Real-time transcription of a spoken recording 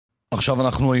עכשיו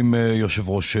אנחנו עם יושב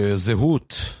ראש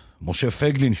זהות, משה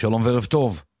פייגלין, שלום וערב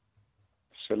טוב.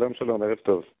 שלום, שלום, ערב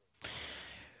טוב.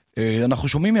 אנחנו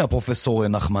שומעים מהפרופסור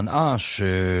נחמן אש,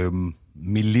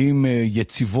 מילים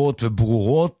יציבות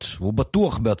וברורות, והוא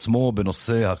בטוח בעצמו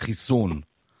בנושא החיסון.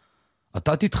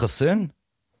 אתה תתחסן?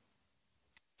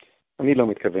 אני לא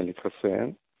מתכוון להתחסן,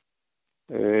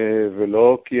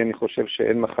 ולא כי אני חושב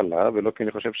שאין מחלה, ולא כי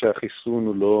אני חושב שהחיסון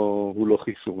הוא לא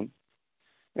חיסון,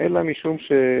 אלא משום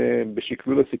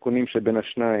שבשקלול הסיכונים שבין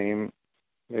השניים,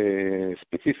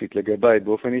 ספציפית לגביי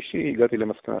באופן אישי, הגעתי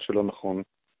למסקנה שלא נכון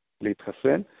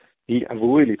להתחסן,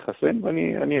 עבורי להתחסן,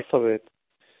 ואני אפרט.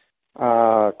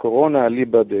 הקורונה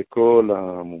אליבא דכל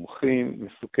המומחים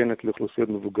מסוכנת לאוכלוסיות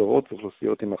מבוגרות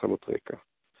ואוכלוסיות עם מחלות רקע.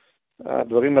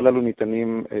 הדברים הללו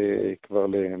ניתנים כבר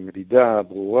למדידה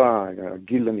ברורה,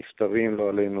 הגיל הנפטרים לא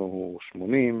עלינו הוא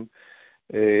 80,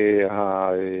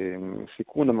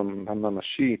 הסיכון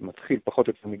הממשי מתחיל פחות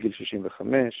או יותר מגיל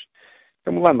 65,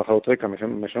 כמובן מחלות רקע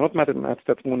משנות מעט את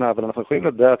התמונה, אבל אנחנו יכולים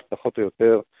לדעת פחות או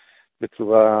יותר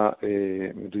בצורה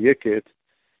מדויקת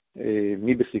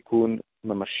מי בסיכון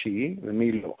ממשי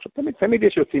ומי לא. עכשיו, תמיד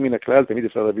יש יוצאים מן הכלל, תמיד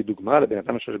אפשר להביא דוגמה לבן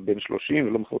אדם בן 30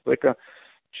 ולא מחלות רקע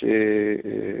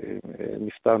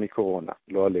שנפטר מקורונה,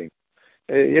 לא עליהם.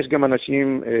 יש גם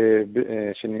אנשים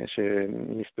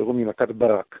שנפטרו ממכת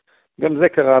ברק. גם זה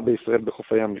קרה בישראל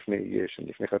בחוף הים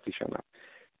לפני חצי שנה.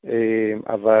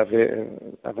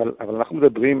 אבל אנחנו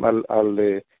מדברים על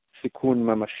סיכון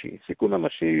ממשי. סיכון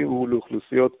ממשי הוא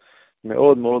לאוכלוסיות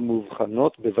מאוד מאוד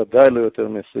מובחנות, בוודאי לא יותר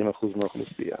מ-20%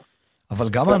 מהאוכלוסייה. אבל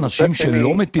גם האנשים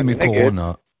שלא מתים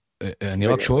מקורונה, אני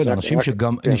רק שואל, אנשים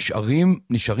שגם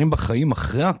נשארים בחיים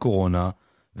אחרי הקורונה,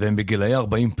 והם בגילאי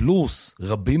 40 פלוס,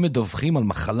 רבים מדווחים על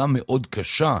מחלה מאוד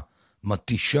קשה,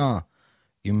 מתישה,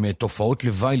 עם תופעות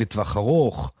לוואי לטווח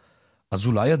ארוך, אז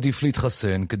אולי עדיף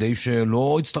להתחסן כדי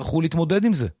שלא יצטרכו להתמודד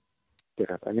עם זה.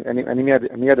 אני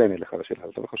מיד אענה לך לשאלה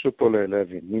הזאת, אבל חשוב פה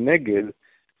להבין. מנגד,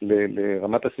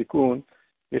 לרמת הסיכון,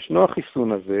 ישנו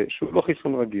החיסון הזה, שהוא לא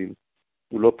חיסון רגיל.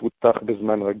 הוא לא פותח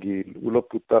בזמן רגיל, הוא לא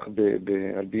פותח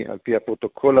על פי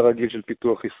הפרוטוקול הרגיל של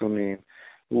פיתוח חיסונים,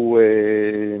 הוא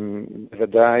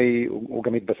בוודאי, הוא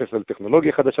גם מתבסס על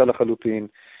טכנולוגיה חדשה לחלוטין,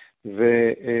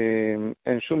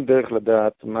 ואין שום דרך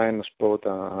לדעת מהן השפעות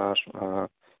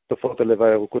תופעות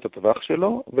הלוואי ארוכות הטווח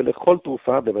שלו, ולכל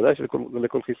תרופה, בוודאי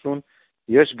שלכל חיסון,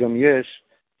 יש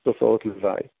תופעות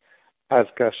לוואי. אז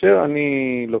כאשר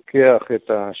אני לוקח את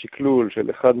השקלול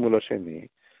של אחד מול השני,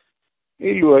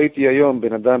 אילו הייתי היום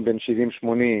בן אדם בן 70-80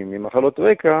 ממחלות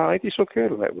רקע, הייתי שוקל,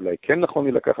 אולי כן נכון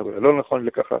לי לקחת, אולי לא נכון לי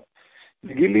לקחת.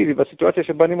 בגילי, בסיטואציה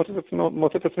שבה אני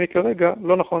מוצא את עצמי כרגע,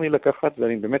 לא נכון לי לקחת,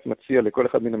 ואני באמת מציע לכל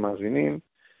אחד מן המאזינים,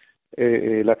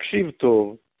 להקשיב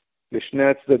טוב, לשני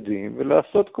הצדדים,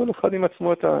 ולעשות כל אחד עם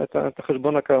עצמו את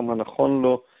החשבון הקר, מה נכון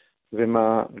לו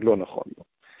ומה לא נכון לו.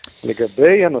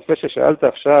 לגבי הנושא ששאלת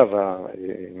עכשיו,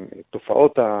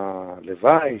 תופעות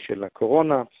הלוואי של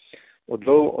הקורונה,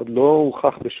 עוד לא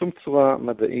הוכח בשום צורה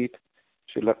מדעית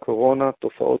שלקורונה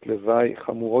תופעות לוואי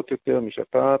חמורות יותר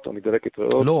משפעת או מדלקת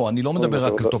ריאות. לא, אני לא מדבר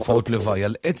רק על תופעות לוואי,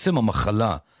 על עצם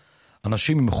המחלה.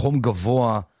 אנשים עם חום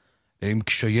גבוה, עם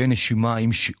קשיי נשימה,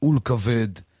 עם שיעול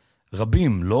כבד,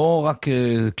 רבים, לא רק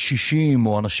קשישים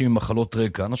או אנשים עם מחלות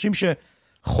רקע, אנשים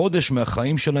שחודש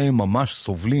מהחיים שלהם ממש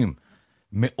סובלים,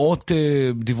 מאות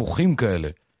דיווחים כאלה.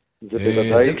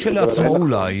 זה כשלעצמו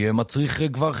אולי מצריך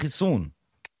כבר חיסון.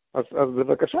 אז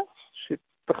בבקשה,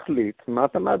 שתחליט מה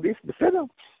אתה מעדיף, בסדר.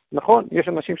 נכון, יש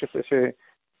אנשים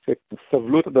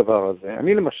שסבלו את הדבר הזה.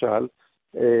 אני למשל,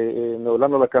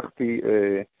 מעולם לא לקחתי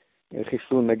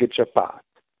חיסון נגד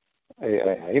שפעת.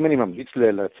 האם אני ממליץ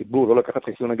לציבור לא לקחת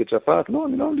חיסון נגד שפעת? לא,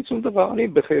 אני לא ממליץ שום דבר. אני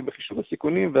בחישוב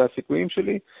הסיכונים והסיכויים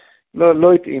שלי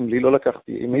לא התאים לי, לא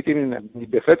לקחתי. אם הייתי, אני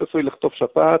בהחלט עשוי לחטוף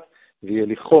שפעת, ויהיה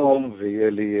לי חום, ויהיה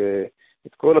לי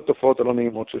את כל התופעות הלא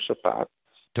נעימות של שפעת.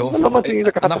 טוב,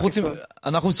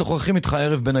 אנחנו משוחחים איתך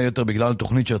הערב בין היתר בגלל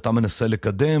תוכנית שאתה מנסה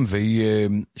לקדם, והיא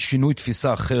שינוי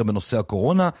תפיסה אחר בנושא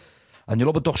הקורונה. אני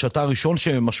לא בטוח שאתה הראשון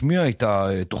שמשמיע את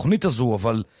התוכנית הזו,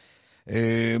 אבל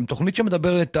תוכנית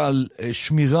שמדברת על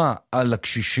שמירה על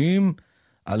הקשישים,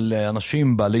 על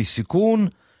אנשים בעלי סיכון,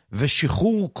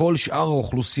 ושחרור כל שאר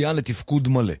האוכלוסייה לתפקוד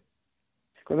מלא.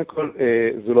 קודם כל,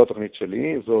 זו לא תוכנית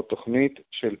שלי, זו תוכנית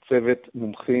של צוות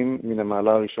מומחים מן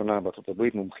המעלה הראשונה בארצות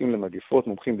הברית, מומחים למגפות,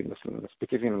 מומחים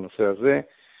ספציפיים לנושא הזה,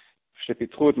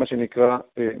 שפיתחו את מה שנקרא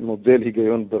מודל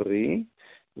היגיון בריא,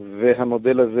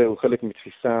 והמודל הזה הוא חלק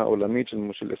מתפיסה עולמית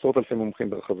של עשרות אלפי מומחים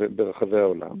ברחבי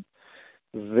העולם.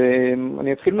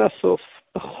 ואני אתחיל מהסוף,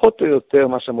 פחות או יותר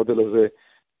מה שהמודל הזה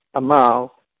אמר,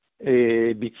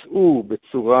 ביצעו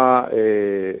בצורה,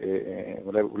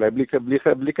 אולי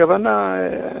בלי כוונה,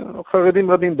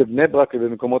 חרדים רבים בבני ברק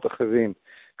ובמקומות אחרים,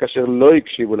 כאשר לא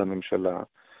הקשיבו לממשלה,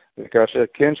 וכאשר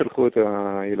כן שלחו את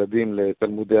הילדים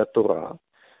לתלמודי התורה,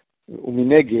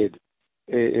 ומנגד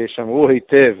שמרו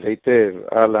היטב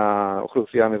על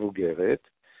האוכלוסייה המבוגרת,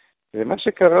 ומה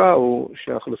שקרה הוא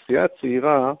שהאוכלוסייה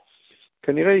הצעירה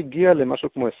כנראה הגיעה למשהו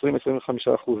כמו 20-25%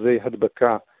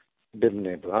 הדבקה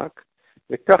בבני ברק,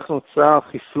 וכך נוצר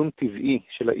חיסון טבעי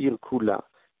של העיר כולה.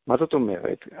 מה זאת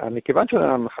אומרת? מכיוון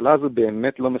שהמחלה הזו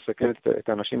באמת לא מסכנת את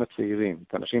האנשים הצעירים,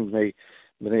 את האנשים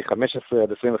בני 15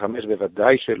 עד 25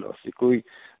 בוודאי שלא,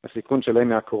 הסיכון שלהם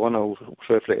מהקורונה הוא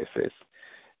שואף לאפס.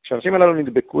 כשאנשים הללו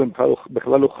נדבקו הם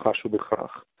בכלל לא חשו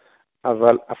בכך,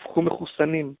 אבל הפכו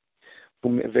מחוסנים.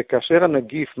 וכאשר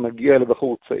הנגיף מגיע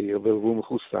לבחור צעיר והוא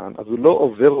מחוסן, אז הוא לא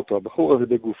עובר אותו, הבחור הזה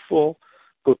בגופו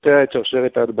קוטע את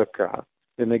שרשרת ההדבקה,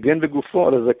 ומגן בגופו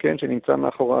על הזקן שנמצא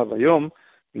מאחוריו. היום,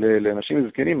 לאנשים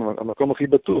זקנים, המקום הכי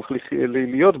בטוח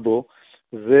להיות בו,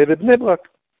 זה בבני ברק.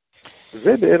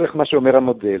 זה בערך מה שאומר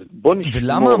המודל.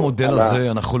 ולמה המודל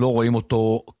הזה, אנחנו לא רואים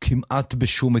אותו כמעט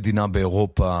בשום מדינה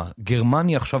באירופה?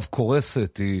 גרמניה עכשיו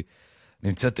קורסת, היא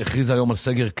הכריזה היום על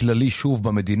סגר כללי שוב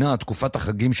במדינה, תקופת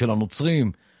החגים של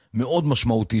הנוצרים, מאוד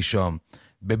משמעותי שם.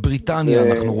 בבריטניה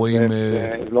אנחנו רואים...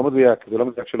 זה לא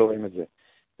מדויק שלא רואים את זה.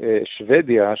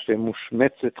 שוודיה,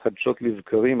 שמושמצת חדשות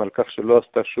לבקרים על כך שלא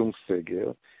עשתה שום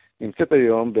סגר, נמצאת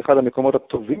היום באחד המקומות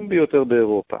הטובים ביותר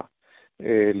באירופה.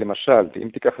 למשל, אם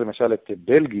תיקח למשל את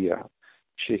בלגיה,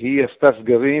 שהיא עשתה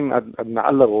סגרים עד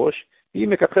מעל לראש, היא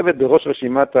מככבת בראש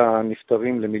רשימת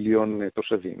הנפטרים למיליון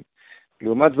תושבים.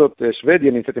 לעומת זאת,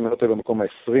 שוודיה נמצאת עם יותר במקום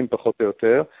ה-20 פחות או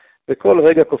יותר, וכל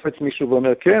רגע קופץ מישהו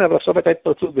ואומר, כן, אבל עכשיו הייתה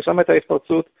התפרצות, ושם הייתה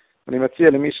התפרצות. אני מציע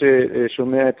למי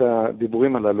ששומע את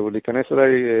הדיבורים הללו, להיכנס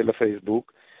אליי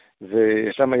לפייסבוק,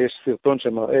 ושם יש סרטון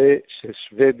שמראה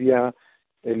ששוודיה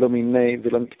לא מיני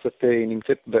ולא מקצתי,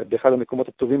 נמצאת באחד המקומות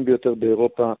הטובים ביותר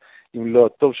באירופה, אם לא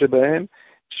הטוב שבהם.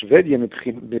 שוודיה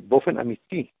באופן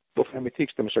אמיתי,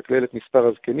 כשאתה משקלל את מספר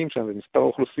הזקנים שם ומספר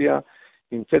האוכלוסייה,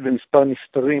 נמצאת במספר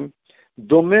נפטרים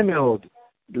דומה מאוד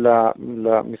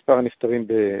למספר הנפטרים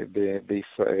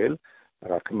בישראל,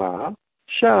 רק מה?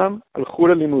 שם הלכו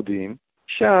ללימודים,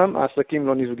 שם העסקים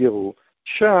לא נסגרו,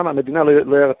 שם המדינה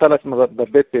לא ירתה לעצמה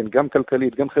בבטן, גם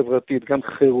כלכלית, גם חברתית, גם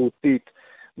חירותית,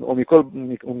 או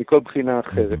מכל בחינה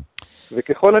אחרת.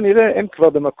 וככל הנראה הם כבר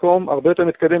במקום הרבה יותר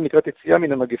מתקדם לקראת יציאה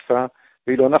מן המגפה,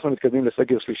 ואילו אנחנו מתקדמים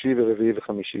לסגר שלישי ורביעי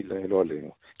וחמישי, לא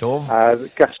עלינו. טוב.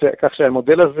 אז כך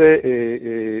שהמודל הזה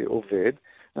עובד.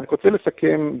 אני רוצה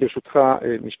לסכם ברשותך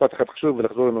משפט אחד חשוב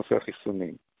ולחזור לנושא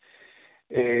החיסונים.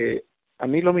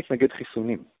 אני לא מתנגד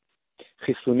חיסונים.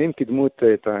 חיסונים קידמו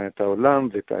את העולם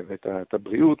ואת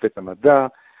הבריאות ואת המדע.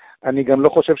 אני גם לא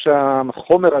חושב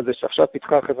שהחומר הזה שעכשיו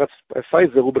פיתחה חברת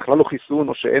פייזר הוא בכלל לא חיסון,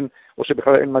 או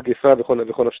שבכלל אין מגפה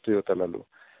וכל השטויות הללו.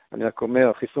 אני רק אומר,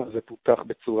 החיסון הזה פותח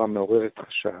בצורה מעוררת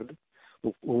חשד.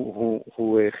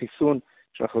 הוא חיסון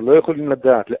שאנחנו לא יכולים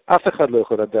לדעת, לאף אחד לא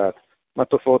יכול לדעת מה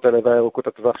תופעות הלוואי ארוכות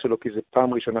הטווח שלו, כי זה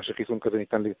פעם ראשונה שחיסון כזה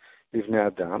ניתן לבני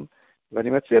אדם. ואני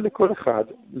מציע לכל אחד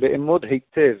לאמוד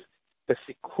היטב את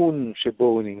הסיכון שבו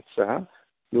הוא נמצא,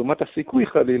 לעומת הסיכוי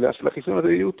חלילה של החיסון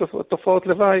הזה יהיו תופעות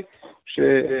לוואי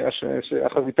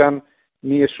שאחריתן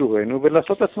מי ישורנו,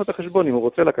 ולעשות לעצמו את החשבון אם הוא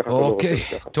רוצה לקחת או לא רוצה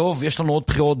לקחת. טוב, יש לנו עוד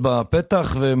בחירות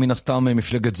בפתח, ומן הסתם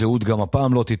מפלגת זהות גם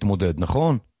הפעם לא תתמודד,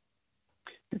 נכון?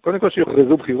 קודם כל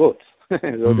שיוכרזו בחירות.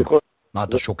 מה,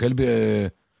 אתה שוקל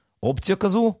באופציה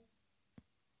כזו?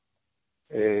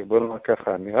 בוא נאמר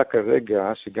ככה, נראה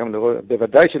כרגע שגם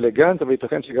בוודאי שלגנץ, אבל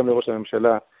ייתכן שגם לראש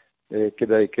הממשלה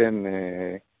כדאי כן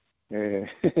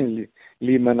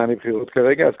להימנע מבחירות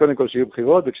כרגע. אז קודם כל שיהיו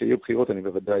בחירות, וכשיהיו בחירות אני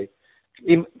בוודאי,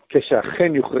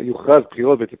 כשאכן יוכרז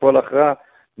בחירות ותיפול הכרעה,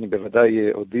 אני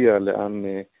בוודאי אודיע לאן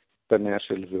פניה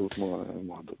של זהות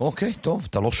מועדות. אוקיי, טוב,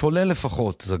 אתה לא שולל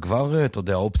לפחות, זה כבר, אתה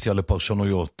יודע, אופציה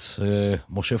לפרשנויות.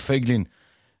 משה פייגלין,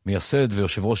 מייסד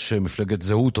ויושב ראש מפלגת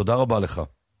זהות, תודה רבה לך.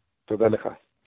 תודה לך.